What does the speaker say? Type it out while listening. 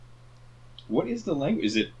What is the language?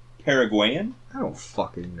 Is it Paraguayan? I don't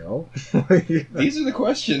fucking know. These are the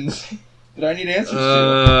questions that I need answers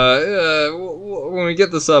when we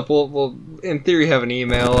get this up, we'll in theory have an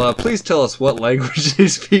email. Please tell us what language they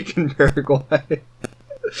speak in Paraguay.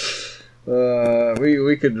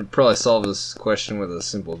 We could probably solve this question with a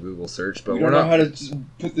simple Google search, but we don't know how to just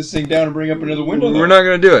put this thing down and bring up another window. We're not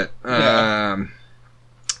going to do it. Yeah.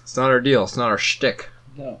 It's not our deal. It's not our shtick.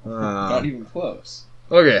 No, not even close.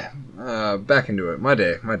 Okay, back into it. My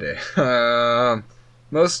day.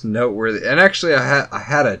 Most noteworthy, and actually, I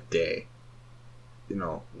had a day. You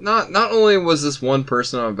know, not only was this one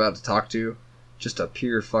person I'm about to talk to just a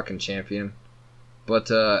pure fucking champion,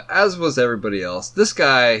 but as was everybody else. This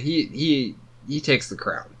guy, he takes the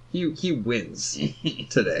crown. He wins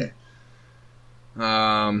today. So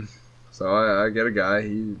I get a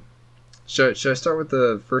guy. Should I start with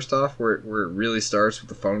the first off where it really starts with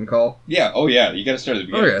the phone call? Yeah. Oh yeah. You got to start at the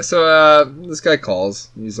beginning. Okay. So this guy calls.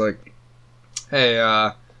 He's like, "Hey,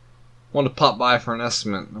 want to pop by for an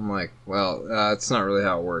estimate?" I'm like, "Well, it's not really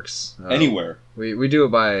how it works. Anywhere. We do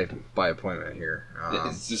it by appointment here.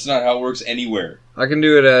 It's just not how it works anywhere. I can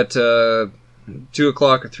do it at 2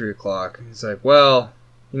 o'clock or 3 o'clock." He's like, "Well,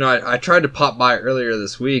 you know, I tried to pop by earlier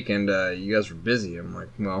this week, and you guys were busy." I'm like,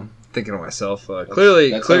 "Well," thinking to myself,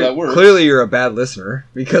 clearly you're a bad listener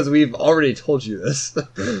because we've already told you this,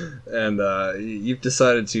 and you've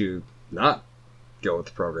decided to not go with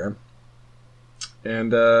the program,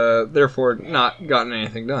 and therefore not gotten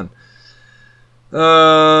anything done.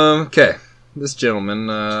 Okay, this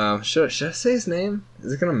gentleman, should I say his name?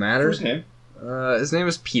 Is it gonna matter? First name? His name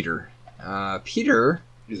is Peter. Peter.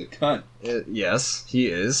 He's a cunt. Yes, he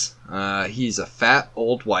is. He's a fat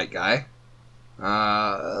old white guy.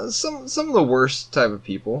 Some of the worst type of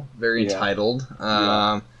people. Very entitled.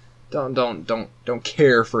 Don't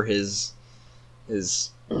care for his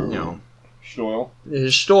Stoil.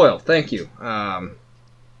 His stoil. Thank you.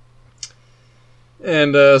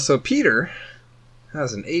 So Peter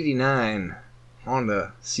has an '89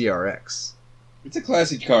 Honda CRX. It's a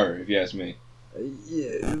classic car, if you ask me.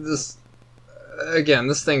 Yeah, this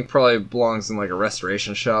thing probably belongs in like a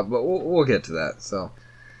restoration shop, but we'll get to that. So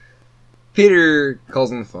Peter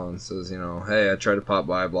calls on the phone, says, you know, "Hey, I tried to pop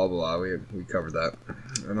by, blah blah blah." We covered that,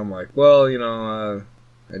 and I'm like, "Well, you know,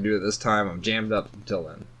 I do it this time. I'm jammed up until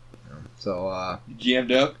then." You know, so you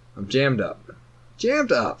jammed up? I'm jammed up,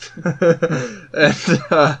 and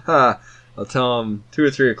I'll tell him 2 or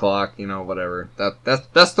 3 o'clock. You know, whatever.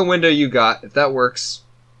 That's the window you got. If that works,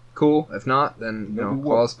 cool. If not, then you know,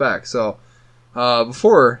 call us back. So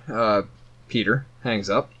before Peter hangs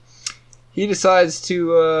up, he decides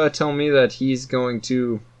to tell me that he's going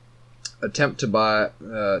to attempt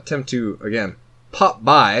to again pop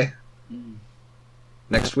by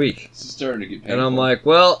next week. This is starting to get painful. And I'm like,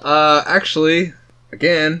 well, actually,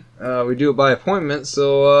 again, we do it by appointment.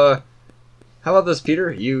 So how about this, Peter?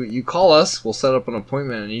 You call us, we'll set up an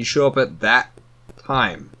appointment, and you show up at that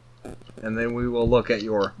time, and then we will look at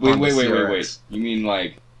your wait. You mean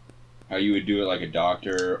like how you would do it like a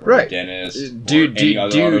doctor or a dentist? Do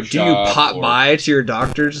you pop by to your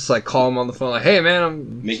doctor, just like call him on the phone, like, "Hey man,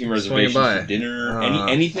 I'm making reservations for dinner"?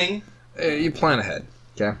 Anything? You plan ahead,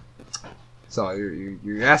 okay? So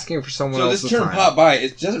you're asking for someone else's time. So this term "pop by"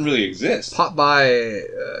 it doesn't really exist. Pop by,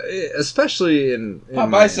 especially in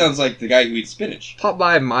pop by sounds like the guy who eats spinach. Pop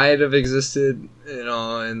by might have existed, you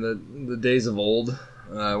know, in the days of old.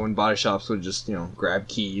 When body shops would just, you know, grab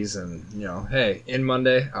keys and, you know, hey, in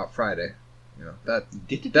Monday, out Friday. You know, that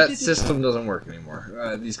system doesn't work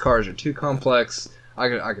anymore. These cars are too complex.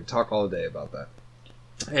 I could talk all day about that.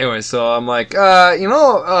 Anyway, so I'm like,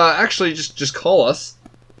 actually, just call us,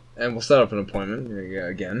 and we'll set up an appointment.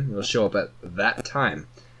 Again, you'll show up at that time.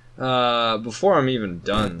 Before I'm even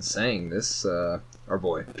done saying this, our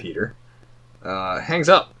boy, Peter, hangs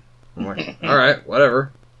up. I'm like, all right,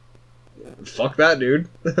 whatever. Fuck that dude.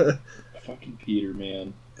 Fucking Peter,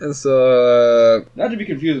 man. And so not to be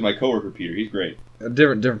confused with my coworker Peter, he's great. A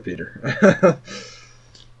different Peter.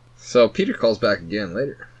 So Peter calls back again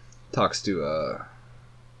later. Talks to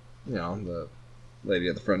the lady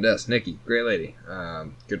at the front desk, Nikki, great lady.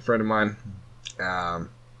 Good friend of mine.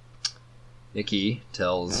 Nikki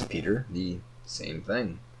tells Peter the same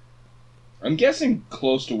thing. I'm guessing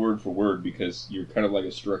close to word for word because you're kind of like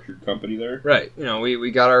a structured company there. Right. You know, we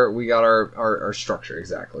got our structure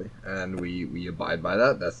exactly, and we abide by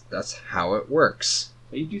that. That's how it works.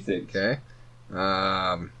 How you do things. Okay.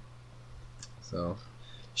 So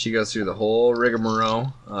she goes through the whole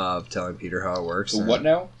rigmarole of telling Peter how it works. So what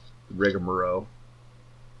now? Rigmarole.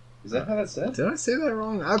 Is that how that's said? Did I say that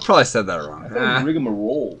wrong? I probably said that wrong. I thought it was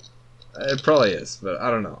rigmarole. It probably is, but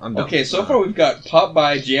I don't know. I'm done. Okay, so far we've got Pop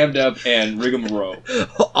By, Jammed Up, and Rigmarole.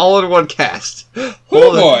 All in one cast. Oh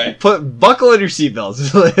boy! Buckle in your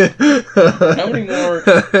seatbelts. How many more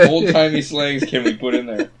old-timey slangs can we put in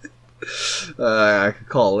there? I could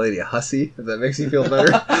call a lady a hussy, if that makes you feel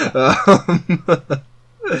better.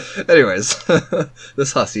 Anyways,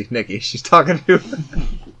 this hussy, Nikki, she's talking to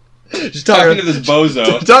this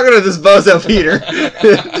bozo. Talking to this bozo, Peter.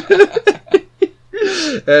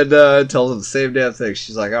 And tells him the same damn thing.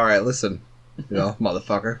 She's like, alright, listen,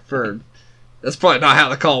 motherfucker. That's probably not how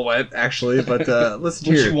the call went, actually, but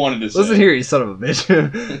listen here. She wanted to say. Listen here, you son of a bitch.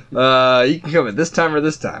 You can come at this time or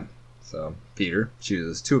this time. So, Peter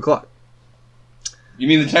chooses 2 o'clock. You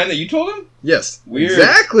mean the time that you told him? Yes. Weird.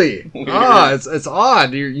 Exactly. Weird. It's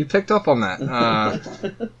odd. You picked up on that.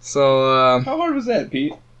 So, how hard was that,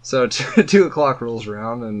 Pete? So, 2 o'clock rolls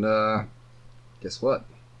around, and guess what?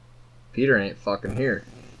 Peter ain't fucking here.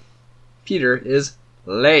 Peter is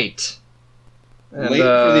late. And, late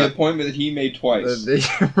for the appointment that he made twice.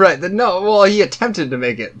 Right. No, well, he attempted to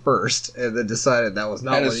make it first, and then decided that was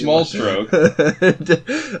not had what a small stroke.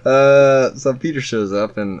 So Peter shows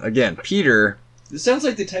up, and again, Peter... This sounds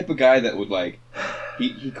like the type of guy that would, like...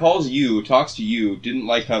 He calls you, talks to you, didn't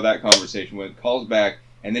like how that conversation went, calls back,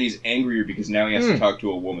 and then he's angrier because now he has to talk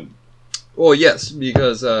to a woman. Well, yes,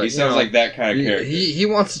 because... he sounds like that kind of character. He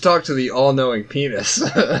wants to talk to the all-knowing penis.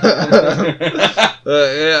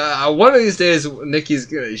 One of these days,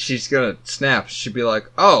 she's gonna snap. She'd be like,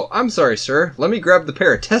 "Oh, I'm sorry, sir. Let me grab the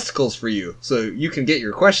pair of testicles for you so you can get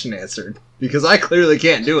your question answered. Because I clearly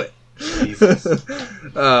can't do it." Jesus.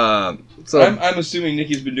 So I'm assuming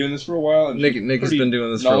Nikki's been doing this for a while. And Nikki's been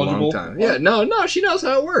doing this for a long time. Yeah, no, she knows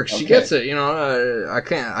how it works. Okay. She gets it. I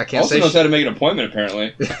can't also say. Knows how to make an appointment,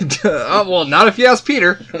 apparently. Well, not if you ask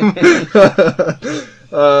Peter.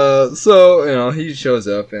 So he shows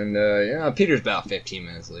up, and Peter's about 15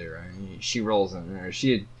 minutes later. Right? She rolls in there.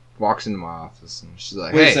 She walks into my office, and she's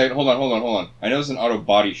like, "Wait a second, hold on. I know it's an auto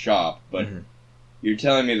body shop, but you're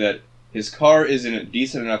telling me that his car is in a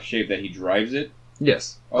decent enough shape that he drives it?"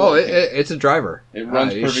 Yes. Okay. It's a driver. It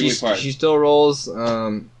runs perfectly fine. She still rolls.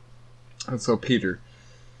 And so Peter.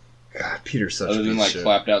 God, Peter's such a piece of shit. Other than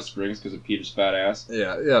flapped out springs because of Peter's fat ass?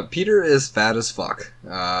 Yeah. Peter is fat as fuck.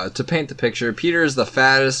 To paint the picture, Peter is the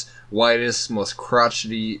fattest, whitest, most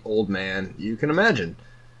crotchety old man you can imagine.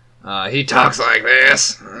 He talks like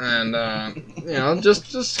this, and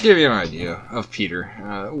just to give you an idea of Peter,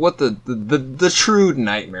 what the true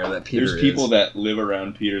nightmare that Peter is. There's people that live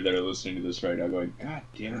around Peter that are listening to this right now, going, "God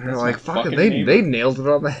damn it!" They're like, "Fucking, they nailed it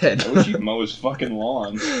on the head." I wish he'd mow his fucking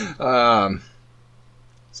lawn.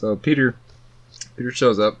 So Peter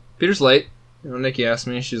shows up. Peter's late. Nikki asked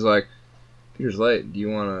me. She's like, "Peter's late. Do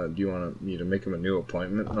you want me to make him a new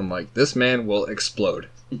appointment?" And I'm like, "This man will explode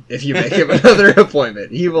if you make him another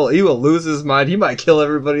appointment. He will lose his mind. He might kill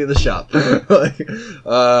everybody in the shop."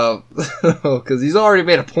 Because he's already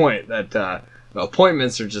made a point that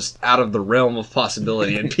appointments are just out of the realm of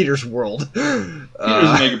possibility in Peter's world. Peter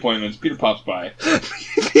doesn't make appointments. Peter pops by.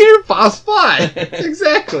 Peter pops by.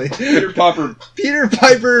 Exactly. Peter Piper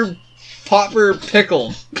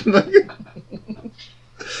Pickle.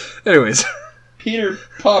 Anyways. Peter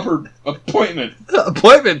Popper appointment.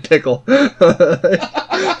 Appointment pickle.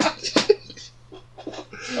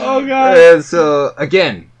 Oh, God. And so,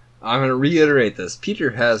 again, I'm going to reiterate this. Peter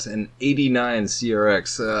has an 89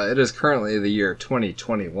 CRX. It is currently the year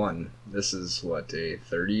 2021. This is, a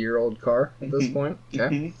 30-year-old car at this point?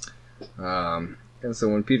 Okay. And so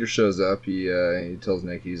when Peter shows up, he tells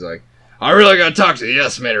Nick, he's like, "I really got to talk to the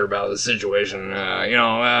estimator about this situation.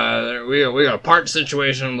 We got a part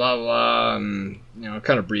situation, blah, blah, and,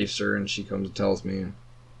 kind of briefs her, and she comes and tells me, and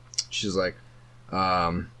she's like,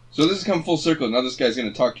 So this has come full circle. Now this guy's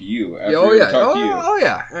going to talk to you after talk to you. Oh,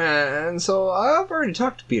 yeah. And so I've already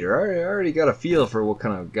talked to Peter. I already got a feel for what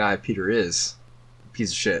kind of guy Peter is.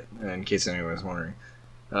 Piece of shit, in case anyone was wondering.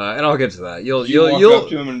 And I'll get to that. You'll walk up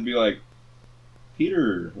to him and be like,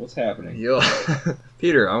 "Peter, what's happening?"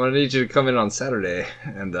 Peter, I'm going to need you to come in on Saturday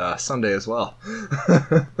and Sunday as well.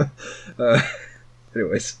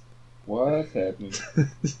 Anyways. What's happening?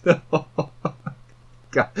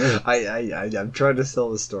 God, I'm trying to tell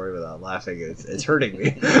the story without laughing. It's hurting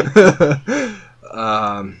me.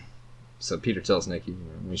 So Peter tells Nikki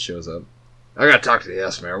when he shows up, "I got to talk to the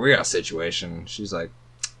estimator. We got a situation." She's like,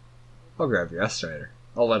 "I'll grab your estimator.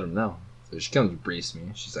 I'll let him know." So she comes and briefs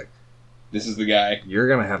me. She's like, "This is the guy. You're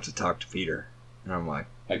going to have to talk to Peter." And I'm like,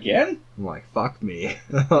 "Again?" I'm like, "Fuck me."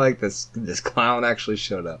 Like this clown actually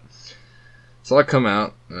showed up. So I come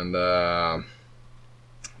out and I'm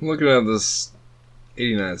looking at this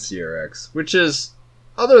 89 CRX, which is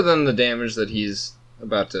other than the damage that he's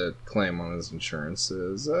about to claim on his insurance,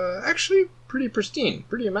 is actually pretty pristine,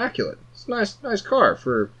 pretty immaculate. It's a nice car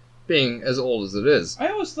for being as old as it is. I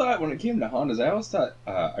always thought, when it came to Hondas,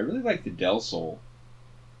 I really liked the Del Sol.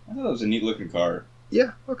 I thought that was a neat looking car.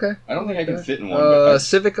 Yeah, okay. I don't think I can fit in one. But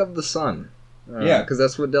Civic of the Sun. Yeah. Because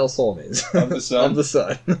that's what Del Sol means. Of the Sun? Of the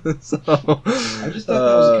Sun. So, I just thought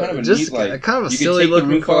that was kind of a neat, like, kind of a you silly could take the looking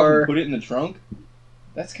roof car. off and put it in the trunk.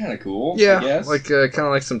 That's kind of cool, Yeah, I guess. like kind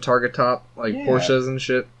of like some Target top, like Porsches and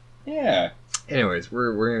shit. Yeah. Anyways,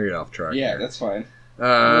 we're gonna get off track. Yeah, here. that's fine. We're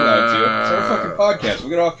allowed to. It's our fucking podcast. We'll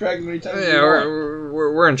get off track as many times as we want.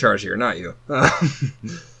 we're in charge here, not you. Where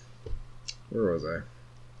was I?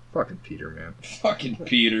 Fucking Peter, man. Fucking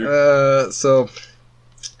Peter. So,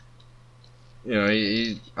 you know,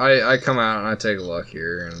 I come out and I take a look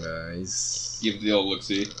here, and he's... Give the old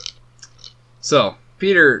look-see. So,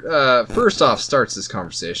 Peter, first off, starts this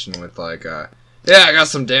conversation with, like, yeah, I got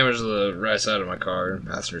some damage to the right side of my car,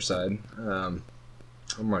 passenger side. I'm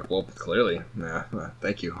like, well, clearly. Yeah,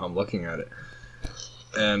 thank you. I'm looking at it.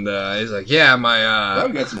 And he's like, yeah, my...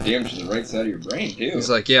 Probably got some damage to the right side of your brain, too. He's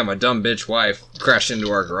like, yeah, my dumb bitch wife crashed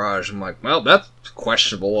into our garage. I'm like, well, that's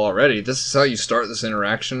questionable already. This is how you start this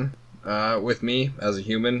interaction with me as a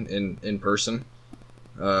human in person.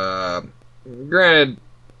 Granted,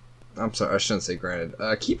 I'm sorry, I shouldn't say granted.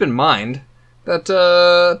 Keep in mind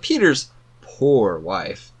that Peter's poor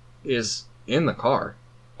wife is in the car.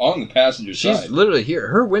 On the passenger side. She's literally here.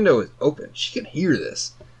 Her window is open. She can hear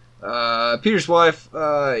this. Peter's wife,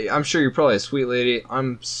 I'm sure you're probably a sweet lady.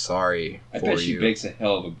 I'm sorry for you. I bet she bakes a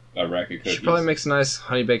hell of a rack of cookies. She probably makes a nice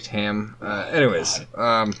honey-baked ham. Anyways.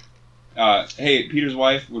 Hey, Peter's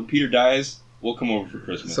wife, when Peter dies, we'll come over for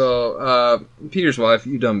Christmas. So, Peter's wife,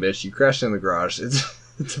 you dumb bitch, you crashed in the garage.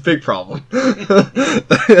 It's a big problem.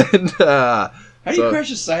 And, how do you crash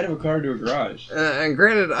the side of a car into a garage? And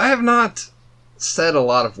granted, I have not said a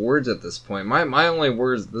lot of words at this point. My only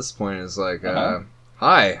words at this point is like,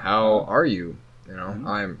 hi, how are you? You know,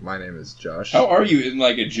 my name is Josh. How are you in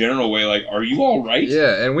like a general way? Like, are you all right?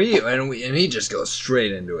 Yeah, and he just goes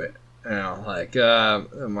straight into it. You know, like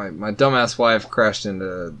my dumbass wife crashed into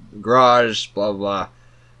the garage, blah blah,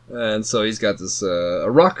 and so he's got this a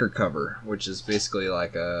rocker cover, which is basically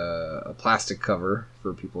like a plastic cover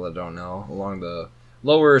for people that don't know, along the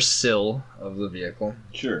lower sill of the vehicle.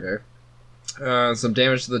 Sure. Okay. Some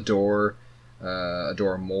damage to the door, a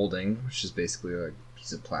door molding, which is basically like a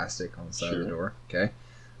piece of plastic on the side of the door. Okay.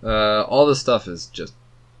 All this stuff is just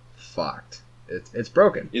fucked. It's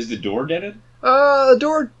broken. Is the door dented? The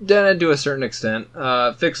door dented to a certain extent.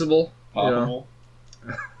 Fixable. Poppable.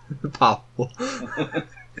 You know. Poppable.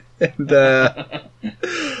 And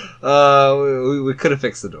we could have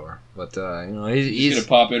fixed the door, but you know, he's gonna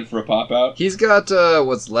pop in for a pop out. He's got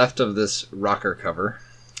what's left of this rocker cover.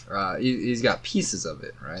 He's got pieces of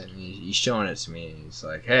it, right? And he's showing it to me. He's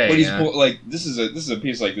like, "Hey, but he's like this is a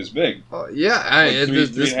piece like this big." Yeah, I mean, like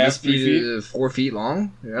this piece is 4 feet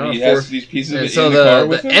long. You know, he has these pieces of it so in the car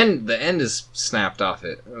with him? the end is snapped off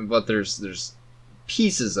it, but there's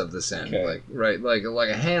pieces of this end, okay. like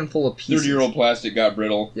a handful of pieces. 30-year-old plastic got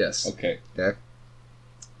brittle. Yes. Okay. Oh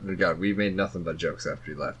God, we made nothing but jokes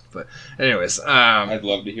after he left. But anyways, I'd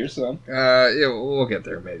love to hear some. Yeah, we'll get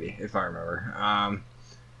there maybe if I remember.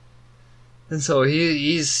 And so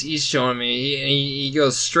he's showing me. He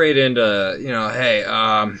goes straight into, you know, hey,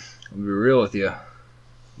 I'll be real with you.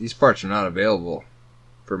 These parts are not available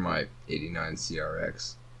for my '89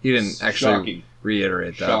 CRX. He didn't actually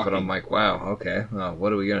reiterate that, but I'm like, wow, okay.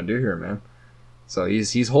 What are we gonna do here, man? So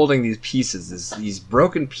he's holding these pieces, these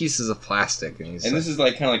broken pieces of plastic, and this is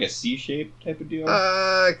like kind of like a C-shape type of deal.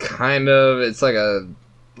 Kind of. It's like an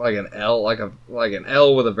L, like an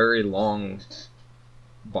L with a very long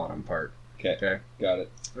bottom part. Okay, got it.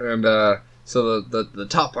 And so the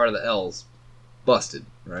top part of the L's busted,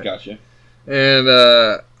 right? Gotcha. And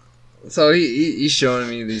so he's showing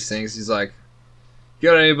me these things. He's like, "You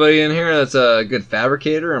got anybody in here that's a good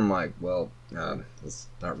fabricator?" I'm like, "Well, that's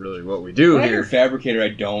not really what we do when here." I hear fabricator, I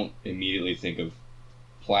don't immediately think of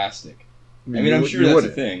plastic. I mean, I'm sure that's a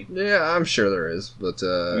thing. Yeah, I'm sure there is, but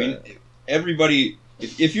I mean, everybody.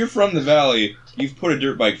 If you're from the valley, you've put a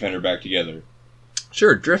dirt bike fender back together.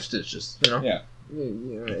 Sure, drift stitches, you know. Yeah.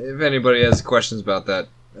 If anybody has questions about that,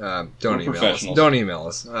 don't email us. Don't email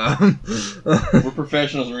us. We're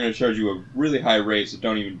professionals. We're going to charge you a really high rate, so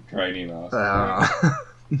don't even try and email us.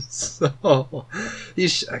 So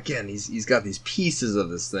he's got these pieces of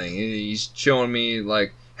this thing. He's showing me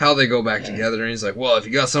like how they go back together, and he's like, "Well, if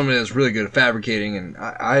you got somebody that's really good at fabricating," and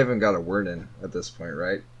I haven't got a word in at this point,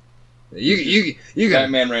 right? You can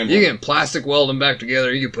Batman Rambo. you can plastic weld them back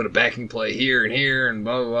together. You can put a backing plate here and here and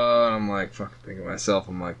blah blah blah. And I'm like fucking thinking to myself.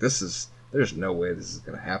 I'm like, there's no way this is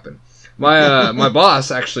gonna happen. My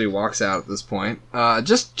boss actually walks out at this point,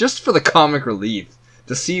 just for the comic relief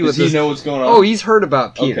to see what. Does he know what's going on? Oh, he's heard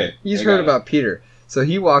about Peter. Okay, He's heard about Peter. So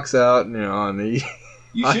he walks out, and he.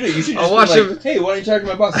 You should just I'll watch be like, him. hey, why don't you talk to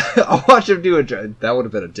my boss? I'll watch him do it. That would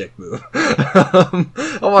have been a dick move.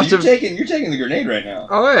 I'll watch You're him. taking the grenade right now.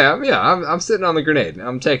 Oh yeah, I'm sitting on the grenade.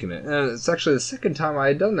 I'm taking it, and it's actually the second time I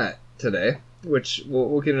had done that today, which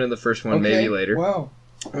we'll get into the first one maybe later. Wow.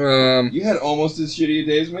 You had almost as shitty a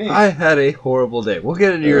day as me. I had a horrible day. We'll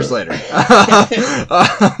get into yours later.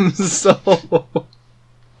 So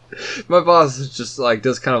my boss is just like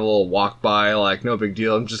does kind of a little walk by, like no big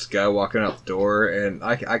deal. I'm just a guy walking out the door, and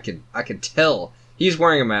I can tell he's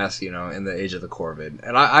wearing a mask, in the age of the Corvid,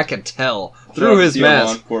 and I can tell through his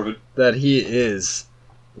mask that he is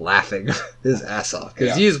laughing his ass off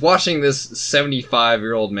because he is watching this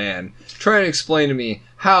 75-year-old man trying to explain to me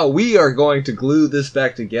how we are going to glue this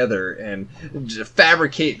back together and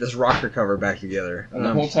fabricate this rocker cover back together. And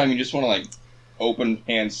the whole time you just want to like open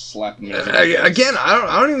hands slap him. Again,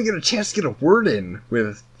 I don't even get a chance to get a word in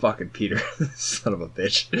with fucking Peter, son of a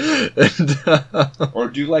bitch. And, or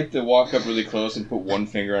do you like to walk up really close and put one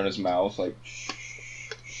finger on his mouth, like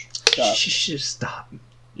stop. Stop.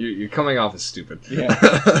 You're coming off as stupid. Yeah.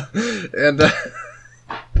 And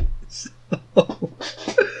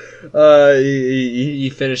he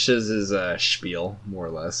finishes his spiel more or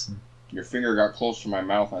less. Your finger got close to my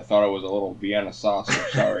mouth. I thought it was a little Vienna sauce.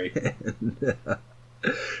 I'm sorry.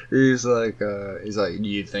 He's like, do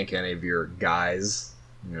you think any of your guys,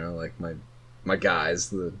 like my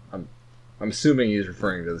guys? I'm assuming he's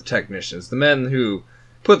referring to the technicians, the men who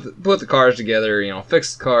put the cars together,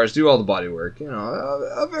 fix the cars, do all the body work.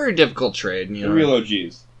 A very difficult trade. The real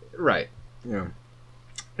OGs, right?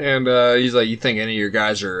 And he's like, you think any of your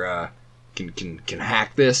guys are can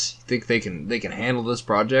hack this? You think they can handle this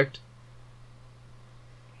project?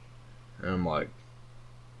 And I'm like,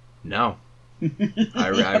 no, I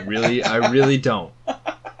really don't.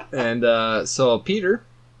 And so Peter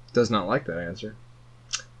does not like that answer.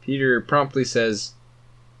 Peter promptly says,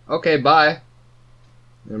 "Okay, bye."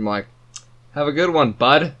 And I'm like, "Have a good one,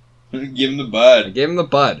 bud." Give him the bud. I gave him the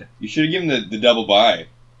bud. You should have given the double bye.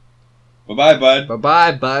 Bye-bye, bud.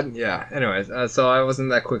 Bye-bye, bud. Yeah. Anyways, so I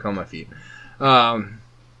wasn't that quick on my feet. But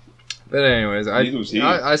anyways,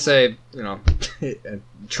 I say,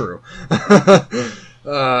 true.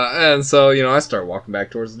 And so, I start walking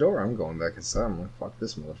back towards the door. I'm going back inside. I'm like, fuck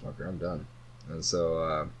this motherfucker. I'm done. And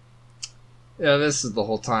so, this is the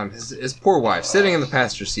whole time. His poor wife sitting in the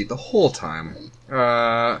passenger seat the whole time.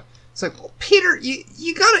 It's like, well, Peter,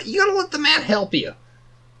 you gotta let the man help you.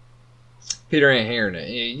 Peter ain't hearing it.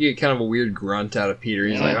 You get kind of a weird grunt out of Peter.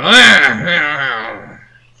 He's like,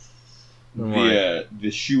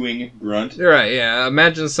 the shooing grunt. Right, yeah.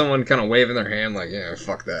 Imagine someone kind of waving their hand like, yeah,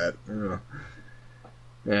 fuck that.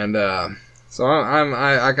 And so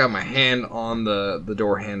I got my hand on the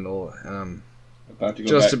door handle. About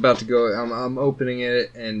to go. I'm opening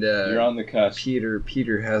it, and you're on the cusp.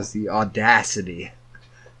 Peter has the audacity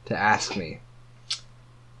to ask me,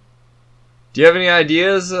 do you have any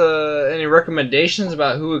ideas, any recommendations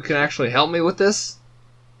about who can actually help me with this?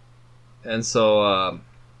 And so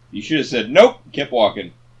you should have said nope. Kept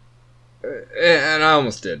walking. And I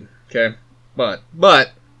almost did. Okay, but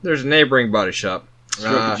there's a neighboring body shop.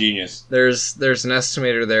 Stroke of genius. There's an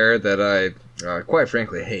estimator there that I quite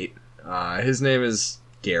frankly hate. His name is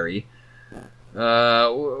Gary.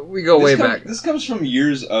 We go way back. This comes from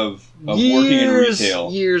years of working in retail.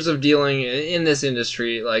 Years of dealing in this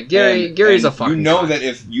industry. Like Gary's a fucking guy. That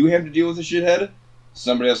if you have to deal with a shithead,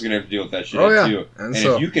 somebody else is gonna have to deal with that shithead too. And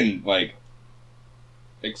so, if you can like,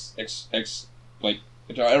 I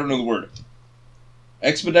don't know the word.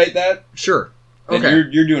 Expedite that. Sure. Okay. Then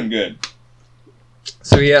you're doing good.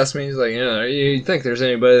 So he asked me, he's like, you think there's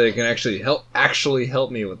anybody that can actually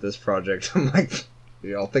help me with this project? I'm like,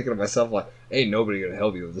 thinking to myself, like, ain't nobody gonna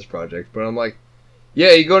help you with this project. But I'm like,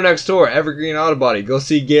 yeah, you go next door, Evergreen Auto Body, go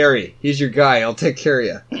see Gary. He's your guy. I'll take care of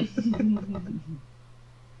you.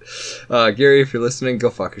 Gary, if you're listening,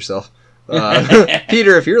 go fuck yourself.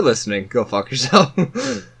 Peter, if you're listening, go fuck yourself.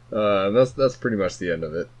 That's pretty much the end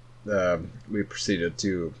of it. We proceeded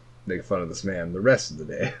to make fun of this man the rest of the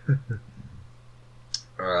day.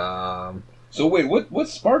 So wait, what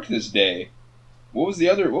sparked this day? What was the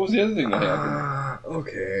other thing that happened?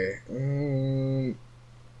 Okay.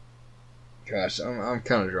 Gosh, I'm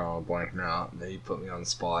kind of drawing a blank now that you put me on the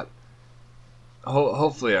spot.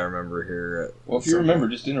 hopefully I remember here. Well, if you remember,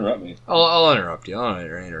 just interrupt me. I'll interrupt you. I'll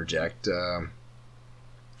interject.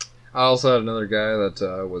 I also had another guy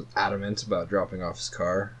that was adamant about dropping off his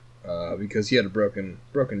car because he had a broken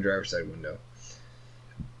driver's side window.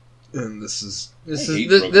 And this is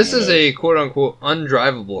a quote unquote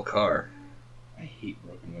undrivable car. I hate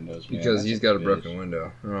broken windows, man. Because he's got a broken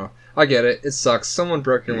window. Oh, I get it. It sucks. Someone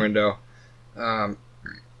broke your window. I'm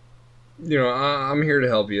here to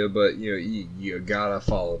help you, but you gotta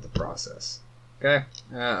follow the process. Okay?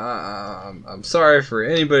 I'm sorry for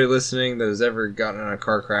anybody listening that has ever gotten in a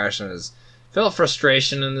car crash and has felt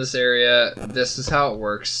frustration in this area. This is how it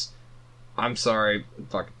works. I'm sorry.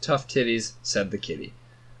 Fucking tough titties, said the kitty.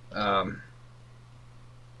 I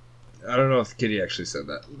don't know if the kitty actually said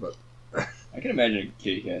that, but I can imagine a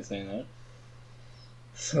kitty cat saying that.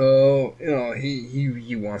 So,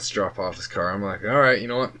 he wants to drop off his car. I'm like, alright, you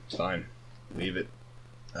know what? Fine. Leave it.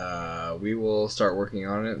 We will start working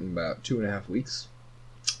on it in about 2.5 weeks.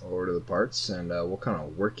 I'll order the parts, and we'll kind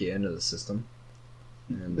of work you into the system.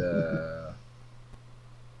 And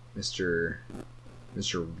Mr.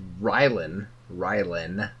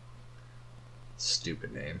 Rylan,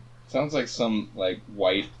 stupid name. Sounds like some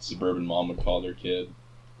white suburban mom would call their kid.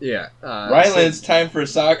 Yeah, Rylan, it's time for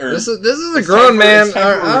soccer. This is a grown man.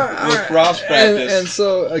 Lacrosse practice. And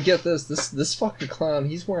so get this fucking clown.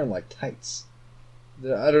 He's wearing tights.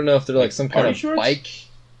 I don't know if they're some kind of shorts? bike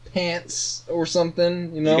pants or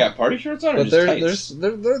something. You got party shorts on, or but just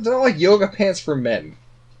tights? They're like yoga pants for men.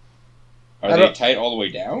 Are they tight all the way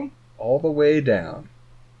down? All the way down.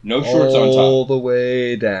 No shorts on top. All the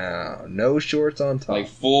way down. No shorts on top. Like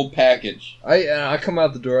full package. I come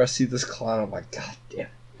out the door. I see this clown. I'm like, God damn.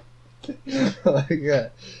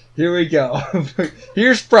 Here we go.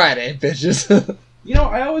 Here's Friday, bitches.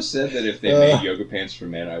 I always said that if they made yoga pants for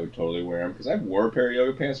men, I would totally wear them because I've wore a pair of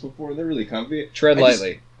yoga pants before. They're really comfy. Tread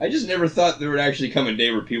lightly. I just never thought there would actually come a day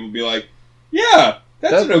where people would be like, "Yeah,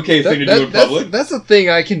 that's an okay thing to do in public." That's a thing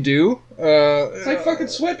I can do. It's like fucking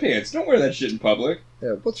sweatpants. Don't wear that shit in public.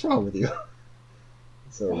 Yeah, what's wrong with you?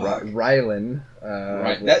 So Rylan,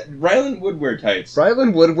 Rylan would wear tights.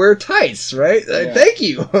 Rylan would wear tights, right? Yeah. Thank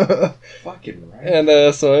you. Fucking right.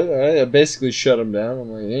 And so I basically shut him down.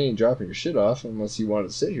 I'm like, you ain't dropping your shit off unless you want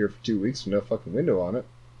to sit here for 2 weeks with no fucking window on it.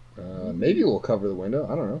 Maybe we'll cover the window.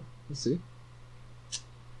 I don't know. Let's see.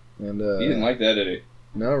 And he didn't like that, did he?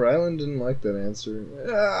 No, Rylan didn't like that answer.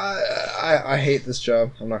 I hate this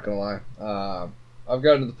job. I'm not gonna lie. I've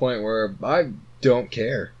gotten to the point where I don't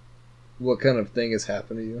care what kind of thing has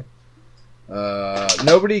happened to you.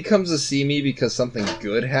 Nobody comes to see me because something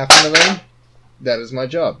good happened to them. That is my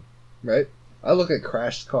job, right? I look at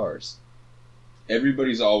crashed cars.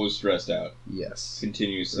 Everybody's always stressed out. Yes.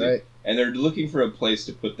 Continuously. Right. And they're looking for a place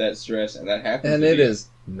to put that stress, and that happens. And it is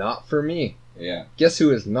not for me. Yeah. Guess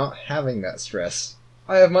who is not having that stress?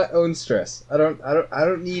 I have my own stress. I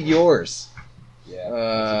don't need yours.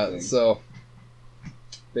 Yeah. So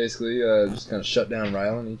basically, just kind of shut down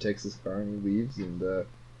Rylan. He takes his car and he leaves, and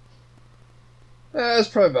it's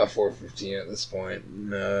probably about 4:15 at this point.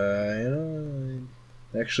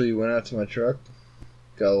 I actually went out to my truck,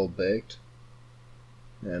 got a little baked,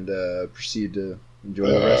 and proceeded to enjoy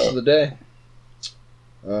the rest of the day.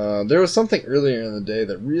 There was something earlier in the day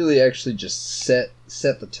that really actually just set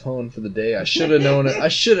the tone for the day. I should have known it. I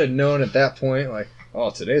should have known at that point,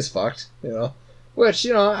 today's fucked, Which,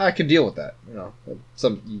 I could deal with that,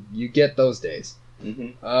 you get those days.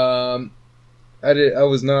 Mm-hmm. I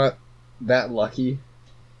was not that lucky.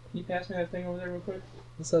 Can you pass me that thing over there real quick?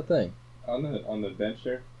 What's that thing? On the bench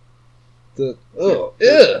there.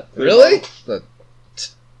 Really? The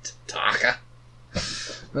Taka.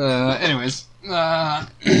 Anyways,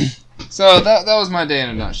 so that was my day in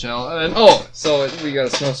a nutshell. And so we got a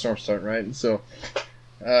snowstorm starting, right? And so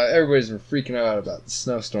everybody's been freaking out about the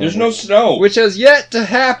snowstorm. There's no snow, which has yet to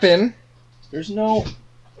happen. There's no.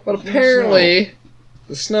 But apparently,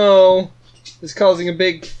 the snow is causing a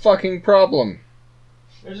big fucking problem.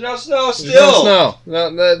 There's no snow still. There's no snow.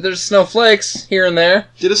 No, there's snowflakes here and there.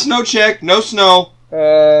 Did a snow check. No snow.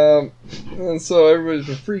 And so everybody's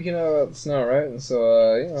been freaking out about the snow, right? And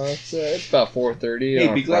so, it's about 4:30.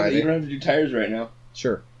 Hey, be glad that you don't have to do tires right now.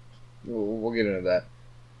 Sure. We'll get into that.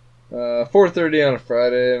 4:30 on a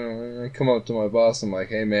Friday, and I come up to my boss. I'm like,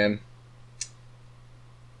 hey, man,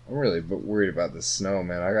 I'm really worried about this snow,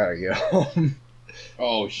 man. I gotta get home.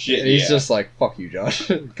 Oh, shit, and he's just like, fuck you, Josh.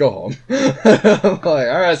 Go home. I'm like,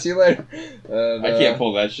 alright, see you later. And, I can't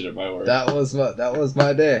pull that shit at my work. That was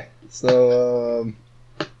my day. So,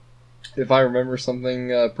 if I remember something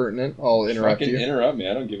pertinent, I'll interrupt Fucking you. interrupt me.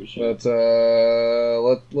 I don't give a shit.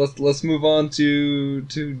 But let's move on to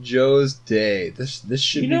Joe's day. This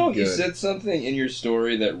should be good. You said something in your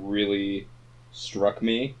story that really struck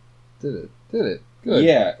me. Did it? Good.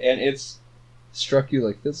 Yeah, and it's struck you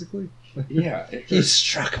like physically. Yeah, he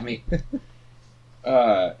struck me.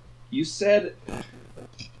 You said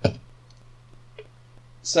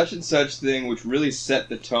such and such thing, which really set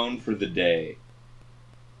the tone for the day.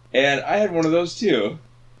 And I had one of those too.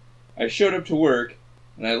 I showed up to work,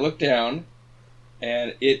 and I looked down,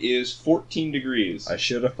 and it is 14 degrees. I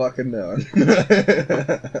should have fucking known.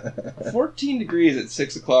 14 degrees at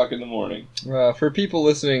 6 o'clock in the morning. For people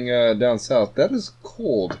listening down south, that is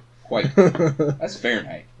cold. Quite. That's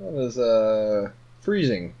Fahrenheit. That is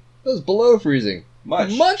freezing. That was below freezing.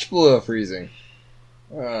 Much below freezing.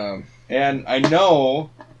 And I know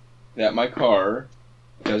that my car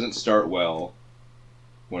doesn't start well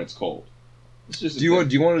when it's cold. It's just do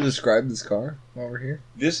you want to describe this car while we're here?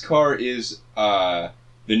 This car is the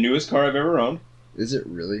newest car I've ever owned. Is it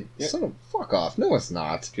really? Yep. Son of fuck off. No, it's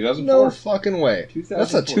not. 2004. No fucking way. 2004.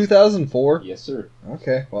 That's a 2004? Yes, sir.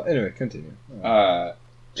 Okay. Well, anyway, continue.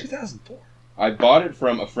 2004. I bought it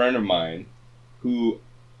from a friend of mine who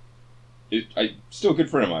still a good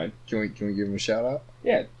friend of mine. Can we give him a shout out?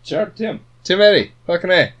 Yeah, shout out to Tim. Tim Eddy. Fucking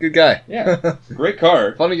A. Good guy. Yeah. Great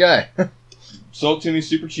car. Funny guy. Sold it to me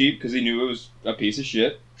super cheap because he knew it was a piece of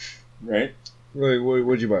shit. Right?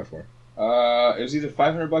 What'd you buy it for? It was either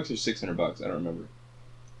 $500 or $600. I don't remember.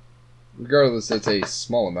 Regardless, it's a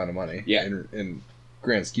small amount of money. Yeah. In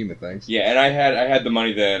grand scheme of things. Yeah, and I had the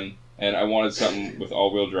money then, and I wanted something with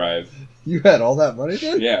all-wheel drive. You had all that money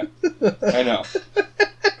then? Yeah. I know.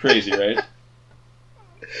 Crazy, right?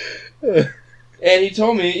 And he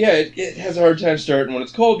told me, yeah, it has a hard time starting when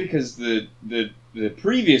it's cold because the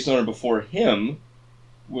previous owner before him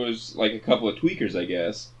was like a couple of tweakers, I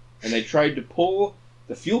guess, and they tried to pull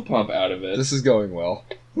the fuel pump out of it. This is going well.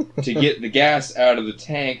 To get the gas out of the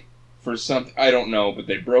tank for something, I don't know, but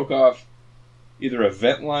they broke off either a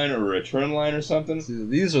vent line or a return line or something. See,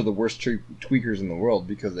 these are the worst tweakers in the world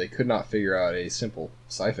because they could not figure out a simple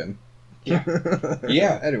siphon. Yeah.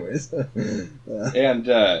 Yeah. Anyways.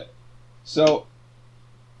 And so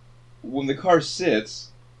when the car sits,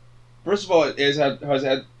 first of all, it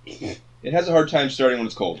has a hard time starting when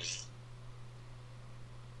it's cold.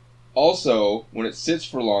 Also, when it sits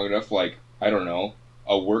for long enough, like, I don't know,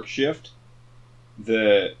 a work shift,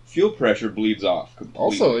 the fuel pressure bleeds off completely.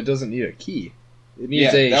 Also, it doesn't need a key. It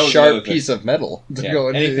needs Yeah, a sharp piece of metal to go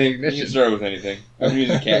into the ignition. You can start with anything. I'm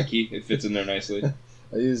using a cat key. It fits in there nicely.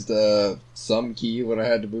 I used some key when I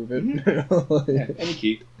had to move it. Yeah, any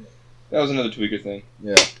key. That was another tweaker thing.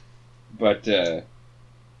 Yeah. But,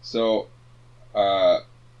 so, I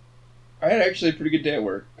had actually a pretty good day at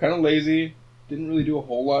work. Kind of lazy. Didn't really do a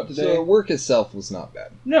whole lot today. So work itself was not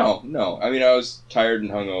bad. No. I mean, I was tired and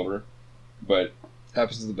hungover, but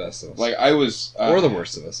happens to the best of us. like I was, or the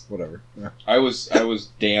worst of us, whatever. Yeah. I was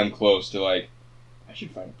damn close to like, I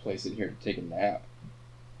should find a place in here to take a nap.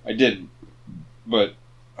 I didn't, but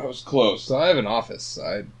I was close. So I have an office.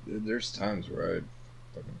 There's times where I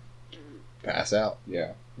fucking pass out.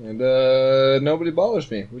 Yeah. And nobody bothers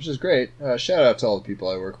me, which is great. Shout out to all the people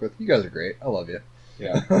I work with. You guys are great. I love you.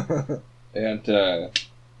 Yeah. And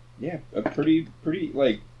yeah, a pretty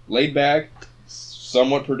like laid back,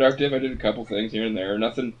 somewhat productive. I did a couple things here and there.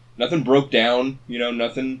 Nothing broke down. You know,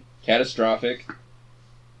 nothing catastrophic.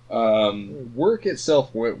 Work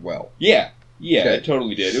itself went well. Yeah, Okay. It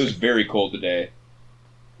totally did. It was very cold today.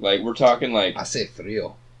 Like we're talking like Hace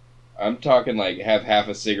frío. I'm talking like have half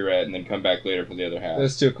a cigarette and then come back later for the other half.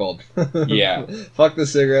 It's too cold. Yeah. Fuck the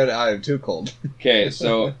cigarette. I am too cold. Okay,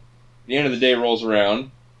 so the end of the day rolls around,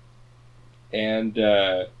 and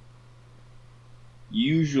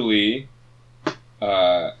usually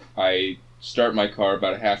I start my car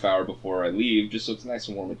about a half hour before I leave, just so it's nice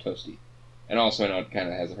and warm and toasty. And also I know it kind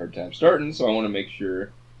of has a hard time starting, so I want to make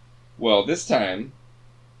sure. Well, this time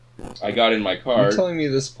I got in my car. You're telling me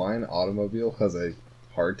this fine automobile has a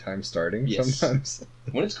hard time starting sometimes?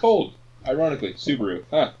 When it's cold. Ironically, Subaru.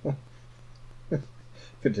 Huh.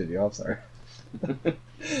 Continue, I'm sorry.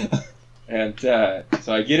 And so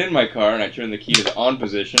I get in my car and I turn the key to the on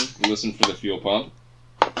position, listen for the fuel pump,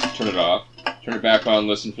 turn it off, turn it back on,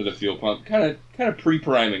 listen for the fuel pump, kind of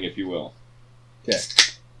pre-priming, if you will. Okay.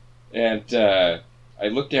 And I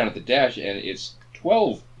look down at the dash and it's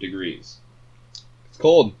 12 degrees. It's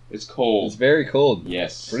cold. It's cold. It's very cold.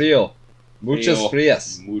 Yes. Frío. Muchas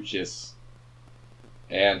frías. Muchas.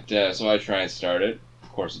 And so I try and start it.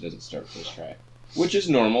 Of course, it doesn't start first try, which is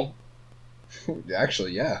normal.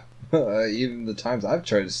 Actually, yeah. Even the times I've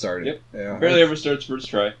tried to start it. Yep. Yeah. Barely ever starts first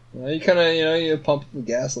try. You kind of, you pump the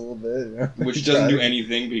gas a little bit. Which doesn't do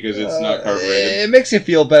anything because it's not carbureted. It makes you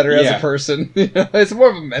feel better as a person. It's more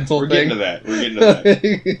of a mental We're thing. getting to that. We're getting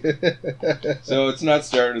to that. So it's not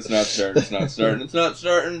starting, it's not starting, it's not starting, it's not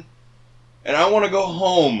starting. And I want to go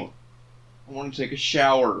home. I want to take a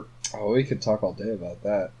shower. Oh, we could talk all day about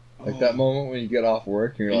that. Like that moment when you get off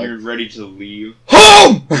work and you're ready to leave.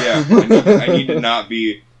 HOME! Yeah, I need to not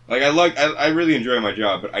be... Like, I really enjoy my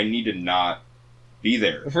job, but I need to not be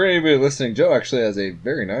there. For anybody listening, Joe actually has a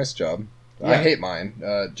very nice job. Yeah. I hate mine.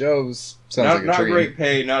 Joe's sounds like a not dream. great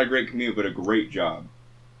pay, not a great commute, but a great job.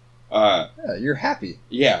 Yeah, you're happy.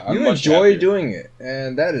 Yeah, I'm you much enjoy happier. doing it,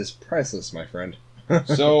 and that is priceless, my friend.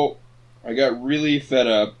 So, I got really fed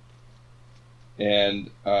up,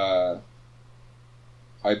 and I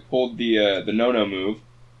pulled the no-no move,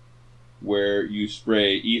 where you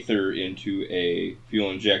spray ether into a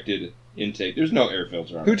fuel-injected intake. There's no air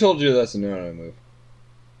filter on it. Who told you that's a no-no move?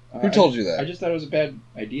 Who told you that? I just thought it was a bad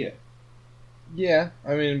idea. Yeah,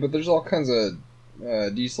 I mean, but there's all kinds of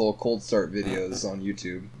diesel cold start videos on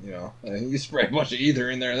YouTube. You spray a bunch of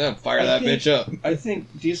ether in there and then fire that bitch up. I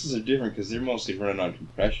think diesels are different because they're mostly running on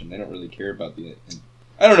compression. They don't really care about the...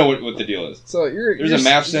 I don't know what the deal is. So there's a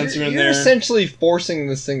MAF sensor in there. You're essentially forcing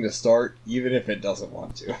this thing to start, even if it doesn't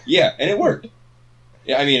want to. Yeah, and it worked.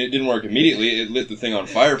 Yeah, I mean, it didn't work immediately. It lit the thing on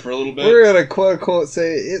fire for a little bit. We're gonna quote unquote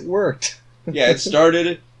say it worked. Yeah, it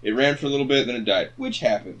started, it ran for a little bit, then it died. Which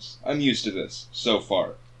happens. I'm used to this so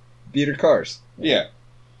far. Beater cars. Yeah.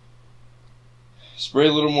 Spray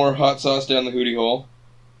a little more hot sauce down the hootie hole,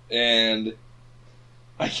 and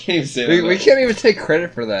I can't even say that. We can't even take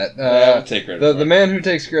credit for that. I'll take credit for the man who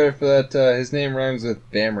takes credit for that, his name rhymes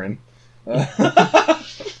with Bamron. At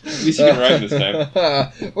least you can rhyme this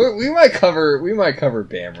time. we might cover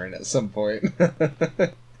Bamron at some point.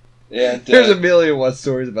 Yeah, there's a million what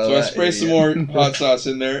stories about so that. So I spray some more hot sauce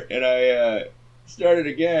in there, and I start it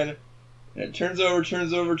again, and it turns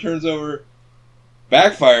over,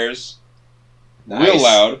 backfires, nice. Real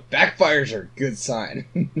loud. Backfires are a good sign.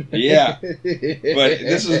 Yeah, but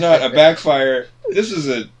this is not a backfire. This is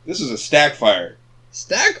a stack fire.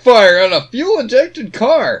 Stack fire on a fuel-injected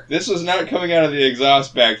car. This was not coming out of the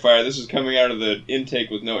exhaust backfire. This was coming out of the intake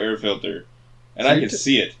with no air filter, and so I could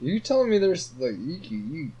see it. You telling me there's like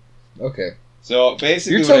you okay? So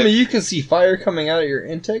basically, you're telling me you can see fire coming out of your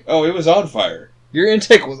intake? Oh, it was on fire. Your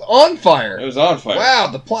intake was on fire. It was on fire. Wow,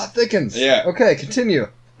 the plot thickens. Yeah. Okay, continue.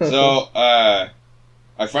 So I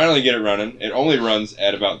finally get it running. It only runs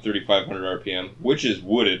at about 3,500 RPM, which is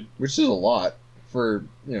wooded. Which is a lot for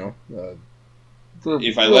for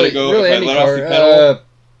if I let it go, if I let off the pedal.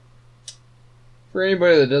 For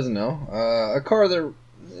anybody that doesn't know, a car that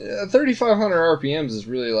 3,500 RPMs is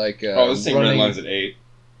really like this thing running, red lines at 8.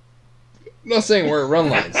 I'm not saying where it run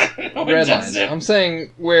lines, No, red lines. I'm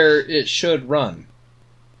saying where it should run.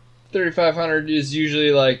 3,500 is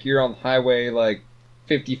usually like you're on the highway, like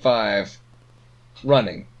 55,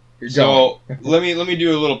 running. You're so going. let me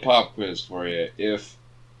do a little pop quiz for you. If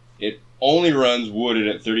it only runs wooded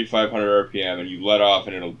at 3,500 RPM and you let off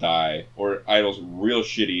and it'll die, or it idles real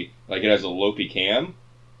shitty, like it has a Lopi cam,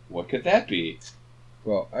 what could that be?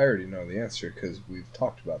 Well, I already know the answer because we've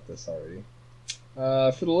talked about this already.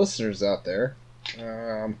 For the listeners out there,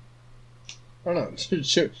 I don't know.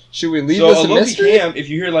 Should we leave this a mystery? Cam, if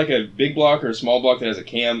you hear like a big block or a small block that has a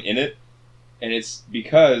cam in it, and it's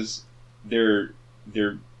because they're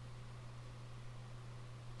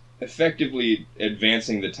effectively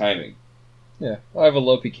advancing the timing. Yeah, I have a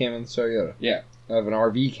Lopi cam in the Toyota. Yeah, I have an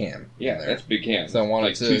RV cam. Yeah, that's big cam. So I want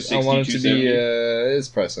it to be. It's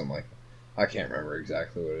probably something like that. I can't remember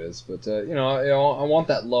exactly what it is, but I want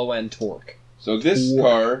that low end torque. So this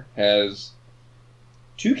car has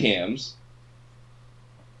 2 cams,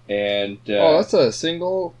 and that's a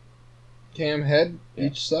single cam head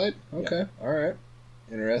each side. Okay, yeah. All right,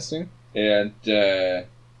 interesting. And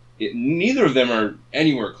neither of them are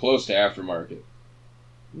anywhere close to aftermarket.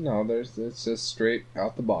 No, it's just straight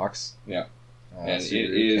out the box. Yeah, and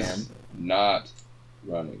it is not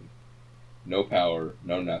running. No power,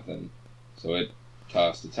 no nothing. So it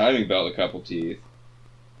tossed the timing belt a couple teeth.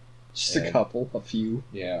 Just a few.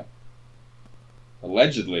 Yeah.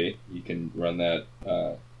 Allegedly, you can run that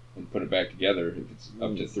and put it back together if it's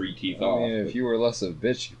up to 3 teeth off. If you were less of a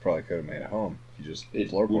bitch, you probably could have made it home. If you just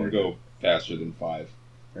it wouldn't go faster than 5.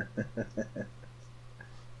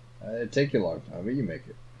 It'd take you a long time, but you make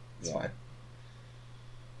it. It's fine.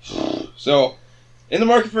 So, in the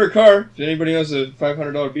market for a car, if anybody knows a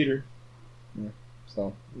 $500 beater. Yeah.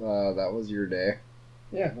 So, that was your day.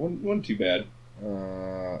 Yeah, wasn't too bad.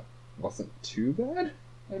 Wasn't too bad?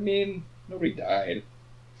 I mean, nobody died.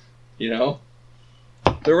 You know?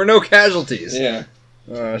 There were no casualties. Yeah.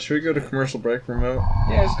 Should we go to commercial break for a moment?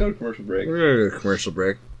 Yeah, let's go to commercial break. We're going to go to commercial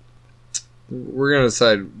break. We're going to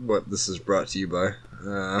decide what this is brought to you by.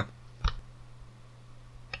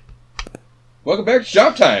 Welcome back to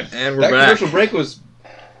Shop Time. And we're that back. Commercial break was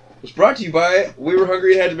brought to you by We Were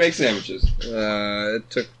Hungry and Had to Make Sandwiches. It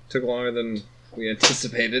took longer than we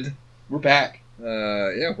anticipated. We're back.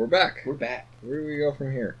 Yeah, we're back. We're back. Where do we go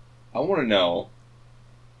from here? I want to know,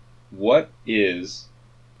 what is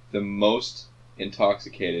the most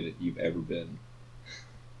intoxicated you've ever been?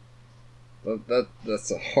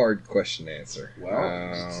 That's a hard question to answer. Well,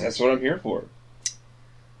 that's what I'm here for.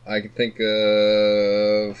 I can think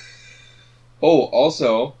of... Oh,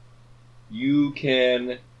 also, you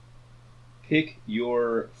can pick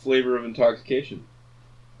your flavor of intoxication.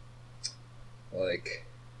 Like...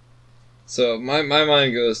 So, my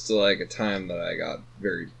mind goes to, like, a time that I got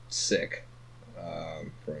very sick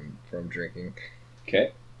from drinking.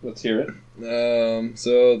 Okay, let's hear it.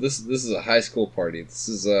 So, this is a high school party. This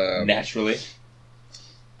is Naturally.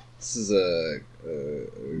 This is I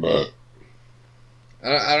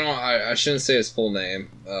don't know. I shouldn't say his full name.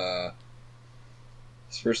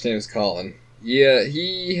 His first name is Colin. Yeah,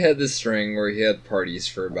 he had this string where he had parties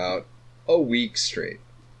for about a week straight.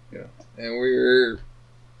 Yeah, and we were,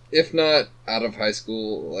 if not out of high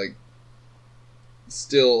school, like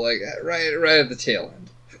still like right at the tail end.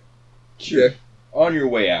 Sure. Okay. On your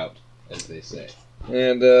way out, as they say.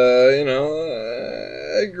 And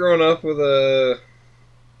I'd grown up with a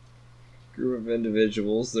group of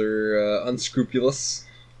individuals. They're unscrupulous,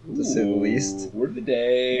 to say the least. Word of the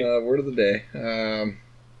day. Word of the day.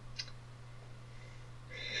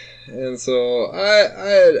 And so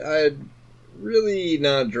I had really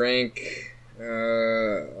not drank,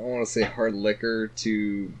 I want to say hard liquor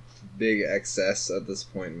to big excess at this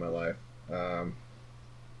point in my life.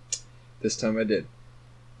 This time I did.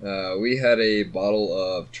 We had a bottle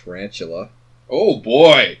of Tarantula. Oh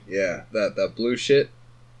boy! Yeah, that blue shit.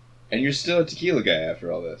 And you're still a tequila guy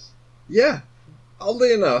after all this. Yeah,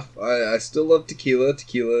 oddly enough, I still love tequila.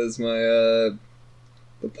 Tequila is my the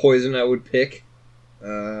poison I would pick.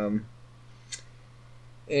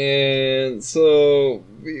 And so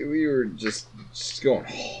we were just going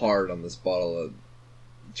hard on this bottle of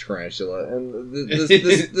Tarantula, and this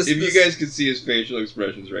if you guys could see his facial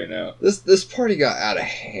expressions right now, this party got out of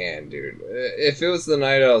hand, dude. If it was the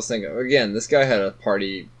night I was thinking, again, this guy had a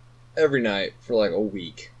party every night for like a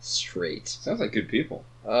week straight. Sounds like good people.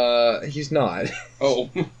 He's not. Oh,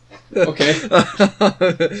 okay.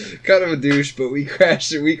 Kind of a douche, but we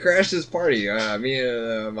crashed his party. Me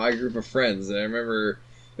and my group of friends, and I remember,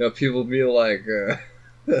 people being like,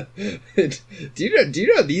 do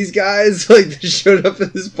you know these guys like that showed up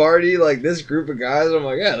at this party, like this group of guys? I'm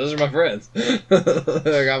like, yeah, those are my friends.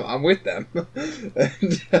 Like I'm with them.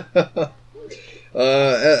 And,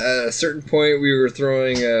 at a certain point, we were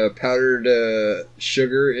throwing powdered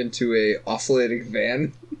sugar into a oscillating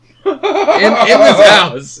fan in this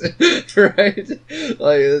house, right?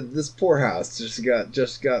 Like this poor house just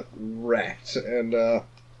got wrecked, and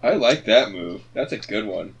I like that move. That's a good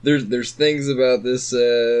one. There's things about this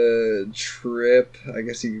trip, I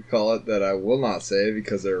guess you could call it, that I will not say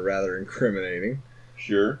because they're rather incriminating.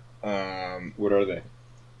 Sure. What are they?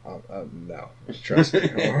 No, trust me,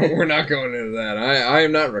 we're not going into that. I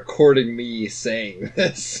am not recording me saying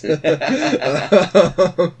this. They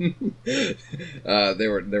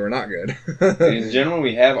were not good. Ladies and gentlemen,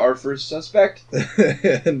 we have our first suspect.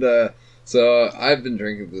 And so I've been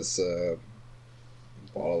drinking this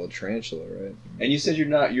bottle of Tarantula, right? And you said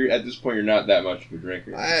you're at this point you're not that much of a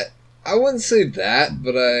drinker. I wouldn't say that,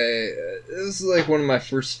 but this is like one of my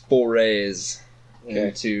first forays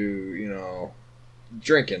into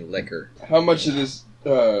drinking liquor. How much of this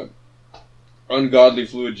ungodly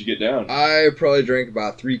fluid did you get down? I probably drank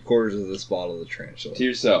about 3/4 of this bottle of Tarantula. To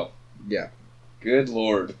yourself? Yeah. Good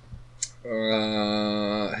lord.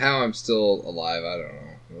 How I'm still alive, I don't know.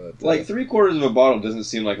 But, like 3/4 of a bottle doesn't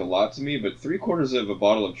seem like a lot to me, but 3/4 of a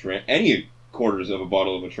bottle of any quarters of a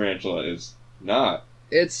bottle of a Tarantula is not.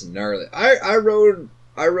 It's gnarly. I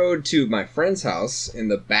rode to my friend's house in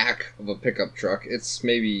the back of a pickup truck. It's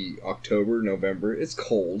maybe October, November. It's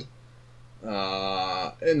cold.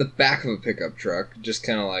 In the back of a pickup truck, just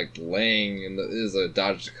kind of like laying is a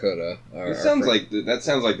Dodge Dakota. That sounds like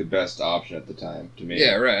the best option at the time to me.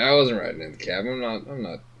 Yeah, right. I wasn't riding in the cab. I'm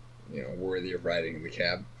not worthy of riding in the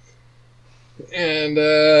cab. And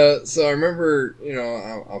so I remember,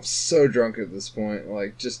 I'm so drunk at this point,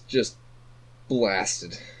 like just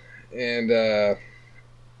blasted, and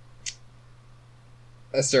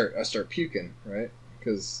I start puking, right?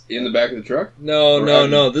 Because In the back of the truck?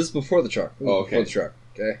 No. This is before the truck. Okay. Before the truck.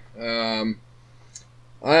 Okay.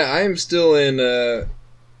 I am still in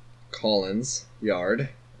Collins' yard.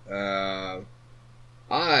 I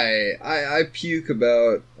puke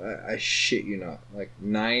about, I shit you not, like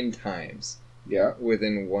 9 times. Yeah.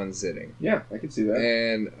 Within one sitting. Yeah, I can see that.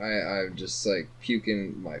 And I'm just like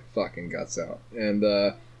puking my fucking guts out. And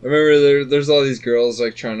I remember there's all these girls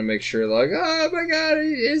like trying to make sure, like, oh my god,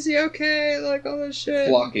 is he okay? Like all this shit.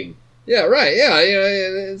 Flocking. Yeah, right. Yeah,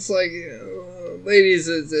 it's like, ladies,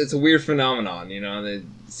 it's a weird phenomenon. They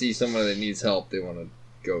see someone that needs help, they want to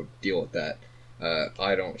go deal with that.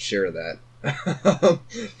 I don't share that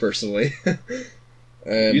personally.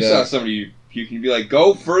 And you saw somebody puking, you'd be like,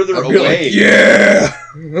 go further I'd away. be like, yeah.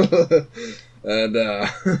 And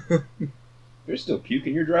there's still puke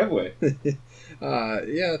in your driveway.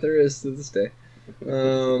 yeah, there is to this day.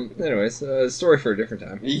 Anyways, story for a different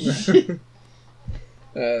time.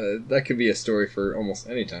 That could be a story for almost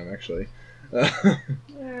any time, actually.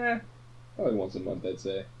 Probably once a month, I'd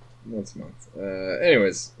say. Once a month.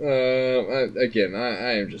 Anyways,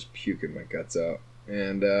 I am just puking my guts out.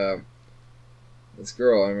 And this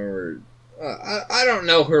girl, I remember, I don't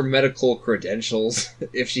know her medical credentials,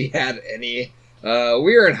 if she had any.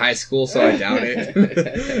 We were in high school, so I doubt it.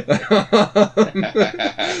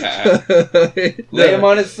 Lay him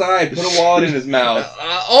on his side, put a wallet in his mouth.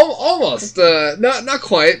 Almost. Not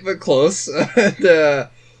quite, but close. And,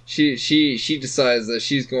 she decides that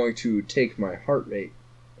she's going to take my heart rate.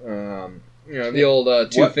 The old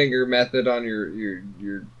 2-finger method on your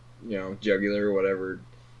jugular or whatever.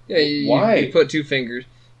 Yeah, Why? You put 2 fingers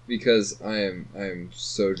because I am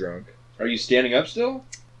so drunk. Are you standing up still?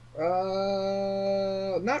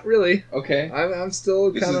 Not really. Okay. I'm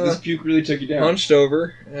still kind This of puke really took you down. hunched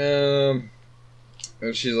over.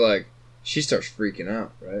 And she's like, she starts freaking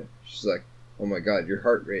out, right? She's like, oh my god, your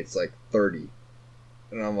heart rate's like 30.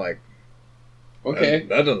 And I'm like, okay.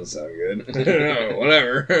 That doesn't sound good.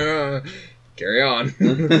 Whatever. Carry on.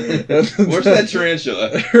 Where's that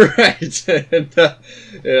tarantula? Right. And, and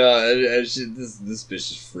this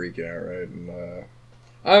bitch is freaking out, right? And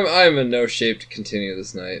I'm in no shape to continue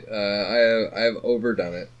this night. I have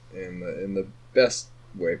overdone it in the best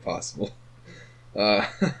way possible. I'm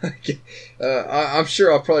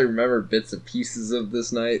sure I'll probably remember bits and pieces of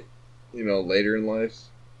this night, later in life.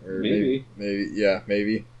 Or maybe.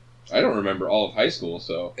 Maybe. I don't remember all of high school,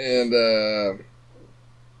 so. And,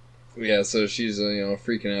 yeah, so she's,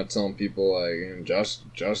 freaking out, telling people, like, Josh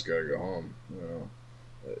gotta go home,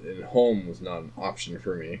 And home was not an option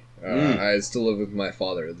for me. I still live with my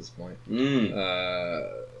father at this point.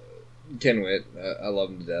 Ken Witt, I love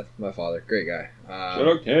him to death. My father, great guy. Shut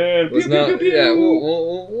up, Ken. Was not, yeah,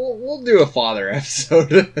 we'll do a father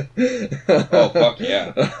episode. Oh, fuck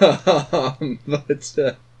yeah. But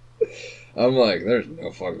I'm like, there's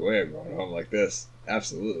no fucking way I'm going home like this.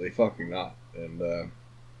 Absolutely fucking not. And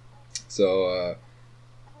so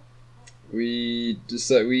we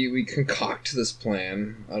decided we concoct this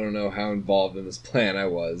plan. I don't know how involved in this plan I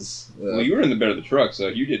was. Well, you were in the bed of the truck, so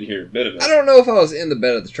you didn't hear a bit of it. I don't know if I was in the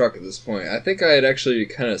bed of the truck at this point. I think I had actually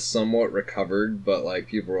kind of somewhat recovered, but like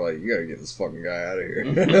people were like, "You gotta get this fucking guy out of here."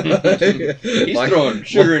 He's throwing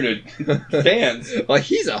sugar into fans. Like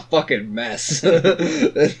he's a fucking mess.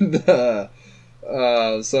 And,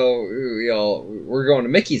 so we're going to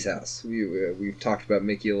Mickey's house. We've talked about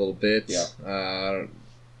Mickey a little bit. Yeah.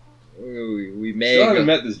 We may Still haven't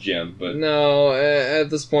met this gem, but no. At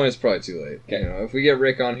this point, it's probably too late. Okay. If we get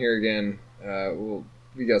Rick on here again,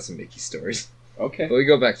 we got some Mickey stories. Okay. But we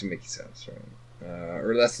go back to Mickey's house, right?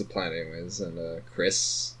 Or that's the plan, anyways. And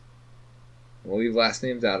Chris, we'll leave last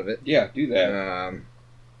names out of it. Yeah, do that.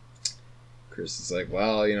 Chris is like,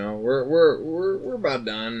 well, we're about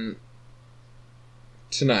done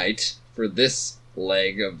tonight for this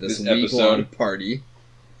leg of this week-long party.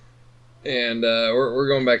 And we're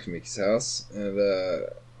going back to Mickey's house, and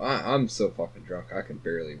I'm so fucking drunk I can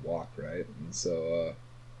barely walk, right? And so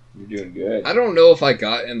you're doing good. I don't know if I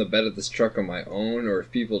got in the bed of this truck on my own or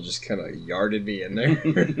if people just kind of yarded me in there.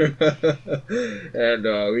 And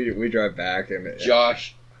we drive back, and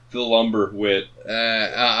Josh, the lumber wit.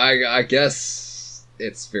 I guess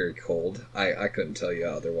it's very cold. I couldn't tell you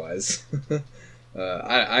otherwise.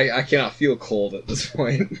 I cannot feel cold at this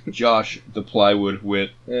point. Josh, the plywood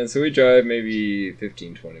wit. And so we drive maybe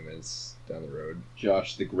 15, 20 minutes down the road.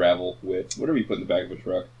 Josh, the gravel wit. Whatever you put in the back of a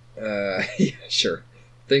truck. Yeah, sure.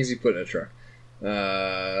 Things you put in a truck.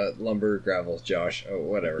 Lumber, gravel, Josh. Oh,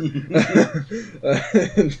 whatever. Can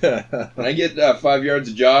I get 5 yards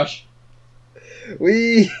of Josh?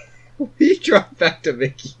 We drive back to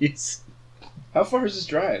Mickey's. How far is this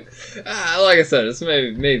drive? Like I said, it's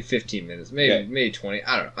maybe 15 minutes, maybe 20.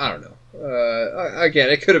 I don't know. Again,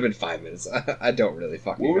 it could have been 5 minutes. I don't really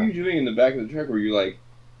fucking know. What were you doing in the back of the truck? Were you like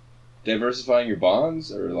diversifying your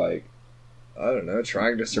bonds or like? I don't know,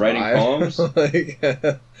 trying to survive. Writing poems? Like,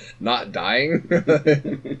 not dying.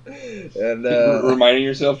 And reminding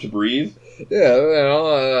yourself to breathe? Yeah, you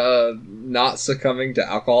know, not succumbing to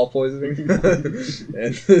alcohol poisoning. And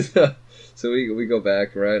so we go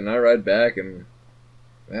back, right? And I ride back, and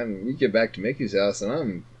man, we get back to Mickey's house,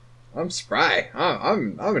 and I'm spry.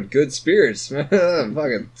 I'm in good spirits, man.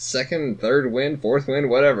 Fucking second, third win, fourth win,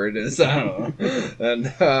 whatever it is. I don't know.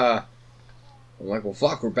 And I'm like, well,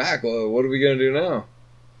 fuck, we're back. Well, what are we gonna do now?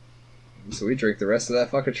 So we drink the rest of that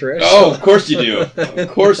fucking trash. Oh, of course you do. Of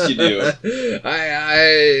course you do.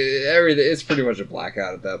 Everything. It's pretty much a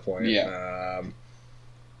blackout at that point. Yeah.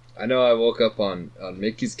 I know I woke up on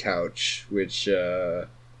Mickey's couch, which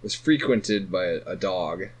was frequented by a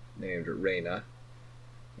dog named Raina.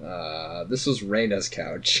 This was Raina's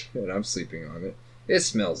couch, and I'm sleeping on it. It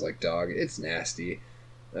smells like dog. It's nasty.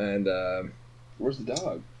 And where's the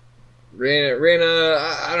dog? Raina,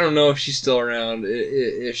 I don't know if she's still around.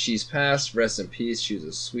 If she's passed, rest in peace. She was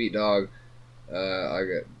a sweet dog.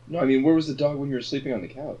 No, I mean, where was the dog when you were sleeping on the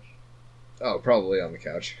couch? Oh, probably on the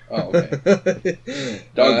couch. Oh, okay.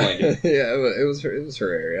 Dog blanket. Yeah, it was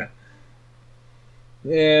her area.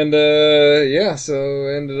 And yeah, so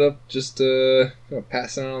ended up just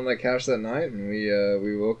passing out on that couch that night, and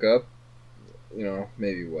we woke up. You know,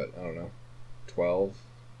 maybe what, I don't know, 12,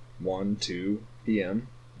 1, 2 p.m.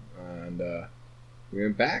 And we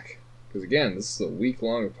went back. Because again, this is a week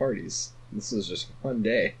long of parties. This is just one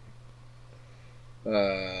day.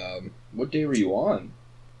 What day were you on?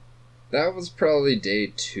 That was probably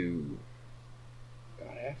day 2.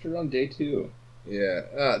 God, after on day 2.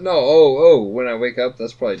 Yeah. No, when I wake up,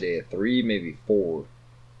 that's probably day 3, maybe 4.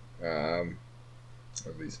 Of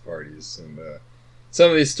these parties. And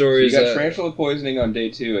some of these stories... So you got tarantula poisoning on day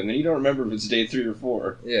 2, and then you don't remember if it's day 3 or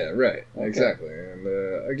 4. Yeah, right. Okay. Exactly. And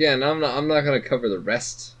again, I'm not going to cover the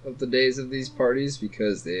rest of the days of these parties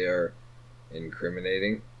because they are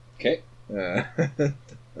incriminating. Okay.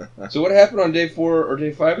 So what happened on day 4 or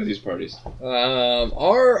day 5 of these parties?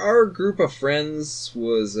 Our group of friends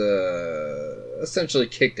was essentially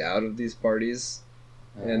kicked out of these parties,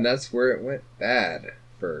 and that's where it went bad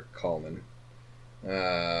for Coleman.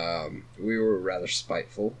 We were rather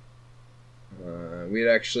spiteful. We had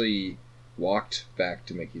actually walked back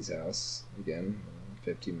to Mickey's house again,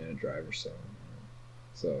 15-minute drive or so.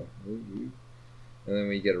 So, and then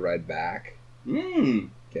we get a ride back.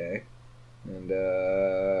 Okay. And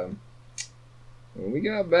when we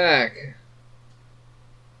got back,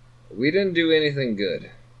 we didn't do anything good.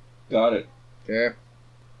 Got it. Okay.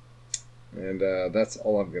 And that's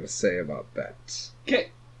all I'm going to say about that. Okay.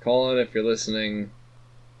 Colin, if you're listening,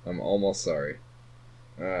 I'm almost sorry.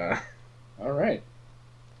 All right.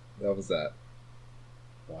 That was that.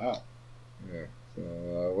 Wow. Yeah. So,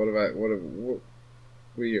 what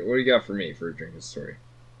do you got for me for a drinking story?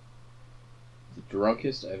 The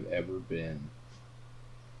drunkest I've ever been.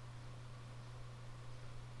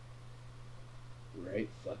 Right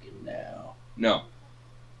fucking now. No.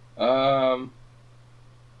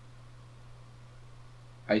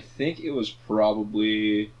 I think it was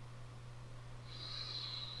probably...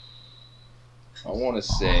 I want to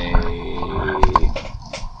say...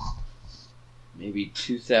 maybe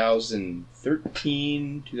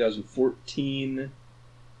 2013, 2014.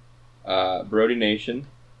 Brody Nation.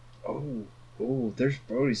 Oh, there's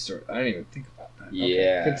Brody's story. I didn't even think about that.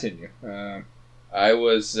 Yeah. Okay, continue. I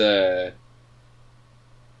was, I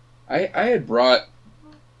had brought,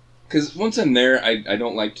 because once I'm there, I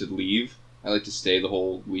don't like to leave. I like to stay the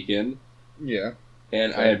whole weekend. Yeah.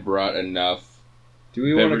 And okay. I had brought enough. Do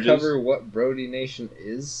we want to cover what Brody Nation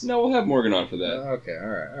is? No, we'll have Morgan on for that. Okay,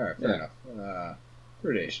 alright, fair enough.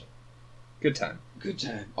 Brody Nation. Good time. Good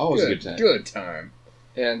time. Always a good time. Good time.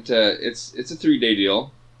 And it's a 3-day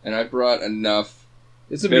deal. And I brought enough.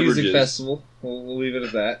 It's a music festival. We'll leave it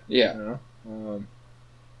at that. Yeah. I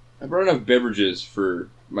brought enough beverages for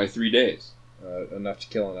my 3 days. Enough to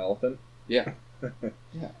kill an elephant? Yeah.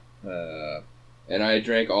 Yeah. And I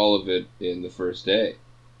drank all of it in the first day.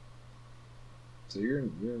 So you're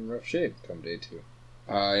in rough shape come day 2.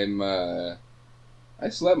 I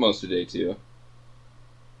slept most of day 2.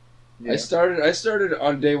 Yeah. I started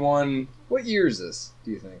on day 1. What year is this,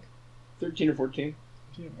 do you think? 13 or 14.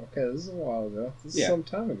 Okay, this is a while ago. This is some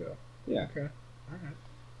time ago. Yeah. Okay. Alright.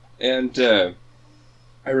 And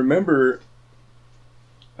I remember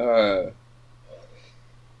I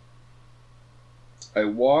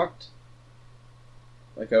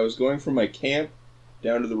Like I was going from my camp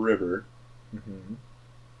down to the river, Mm-hmm.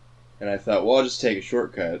 and I thought, well, I'll just take a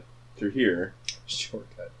shortcut through here.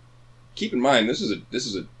 Shortcut. Keep in mind, this is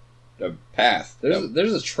a path.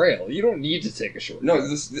 There's a trail. You don't need to take a shortcut.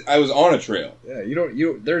 No, I was on a trail. Yeah, you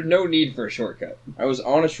don't. There's no need for a shortcut. I was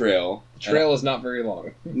on a trail. The trail is not very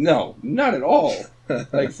long. No, not at all.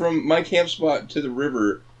 Like from my camp spot to the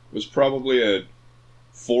river was probably a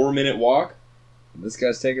 4-minute walk. This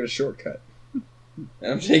guy's taking a shortcut.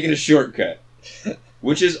 And I'm taking a shortcut,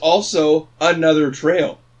 which is also another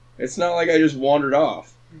trail. It's not like I just wandered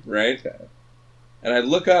off, right? Okay. And I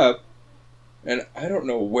look up, and I don't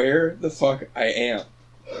know where the fuck I am.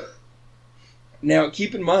 Now,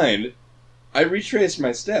 keep in mind, I retraced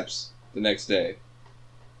my steps the next day.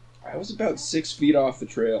 I was about 6 feet off the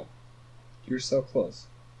trail. You're so close.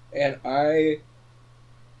 And I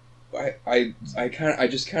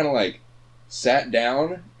just kind of like sat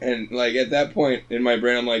down, and like at that point in my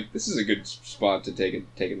brain, I'm like, this is a good spot to take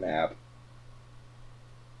a nap.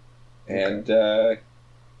 And yeah,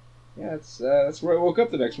 that's where I woke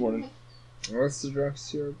up the next morning. What's the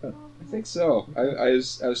drunkest you ever been? I think so. I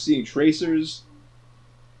was seeing tracers.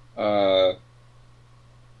 I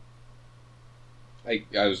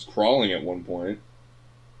was crawling at one point.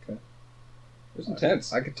 Okay. It was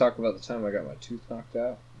intense. I could talk about the time I got my tooth knocked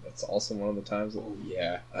out. That's also one of the times. Oh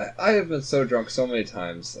yeah. I have been so drunk so many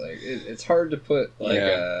times. Like it's hard to put like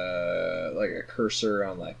a cursor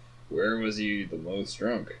on like where was you the most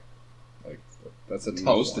drunk. Like that's a tough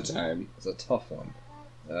most one. of the time. It's a tough one.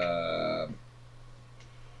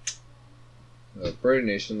 Brody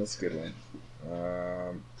Nation, that's a good one.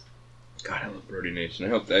 God, I love Brody Nation. I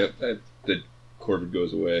hope that COVID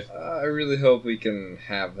goes away. I really hope we can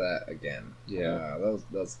have that again. Yeah. That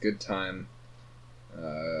was a good time.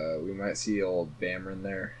 We might see old Bamron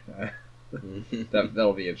there.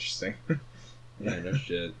 That'll be interesting. Yeah, no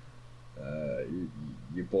shit.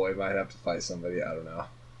 Your boy might have to fight somebody. I don't know.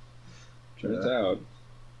 Turns out.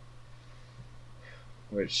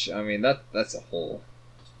 Which I mean that's a whole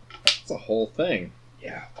thing.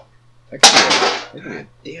 Yeah. That could be God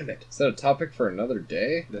damn it. Is that a topic for another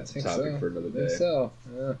day? That's I a think topic so. for another I think day. so.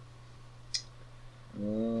 Yeah.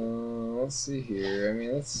 Let's see here. I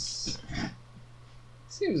mean,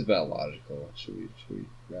 seems about logical. Should we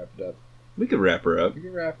wrap it up? We could wrap her up. We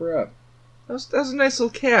can wrap her up. That was a nice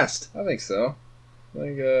little cast. I think so. I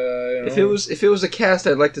think If it was a cast,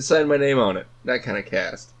 I'd like to sign my name on it. That kind of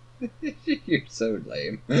cast. You're so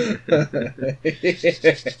lame.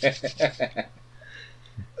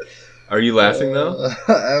 Are you laughing though?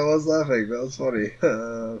 I was laughing. That was funny.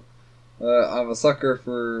 I'm a sucker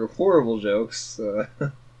for horrible jokes.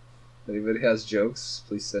 If anybody has jokes,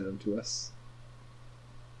 please send them to us.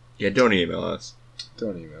 Yeah, don't email us.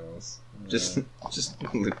 Don't email us. Just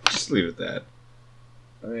leave it at that.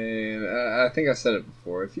 I mean, I think I said it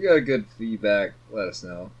before. If you got good feedback, let us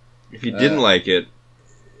know. If you didn't like it,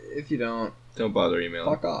 if you don't bother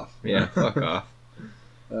emailing. fuck off. Yeah, fuck off.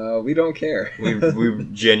 We don't care. We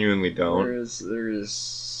genuinely don't. There is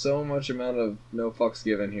so much amount of no fucks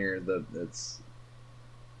given here that it's.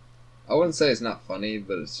 I wouldn't say it's not funny,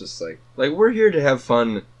 but it's just like we're here to have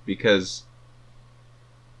fun because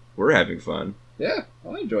we're having fun. Yeah,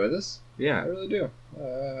 I enjoy this. I Yeah. really do.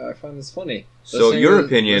 I find this funny. So your Listening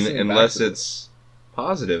opinion, back unless to it's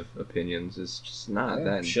positive opinions, is just not Yeah,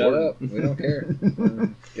 that shut important. up. We don't care.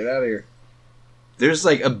 Get out of here. There's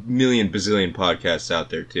like a million bazillion podcasts out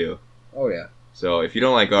there too. Oh yeah. So if you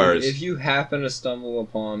don't like ours, If you happen to stumble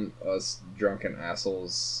upon us drunken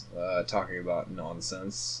assholes talking about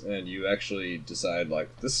nonsense, and you actually decide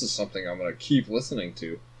like this is something I'm gonna keep listening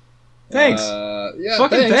to. thanks. Yeah,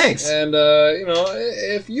 Fucking thanks. And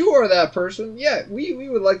if you are that person, yeah, we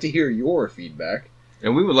would like to hear your feedback.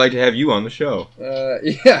 And we would like to have you on the show.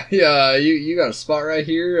 Yeah. You got a spot right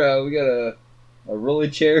here. We got a rolly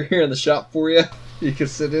chair here in the shop for you. You can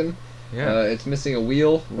sit in. Yeah. It's missing a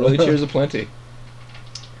wheel. Really cheers aplenty.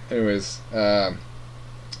 Anyways, we'll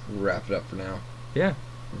wrap it up for now. Yeah.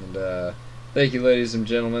 And thank you, ladies and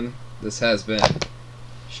gentlemen. This has been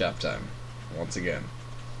Shop Time once again.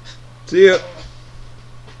 See ya.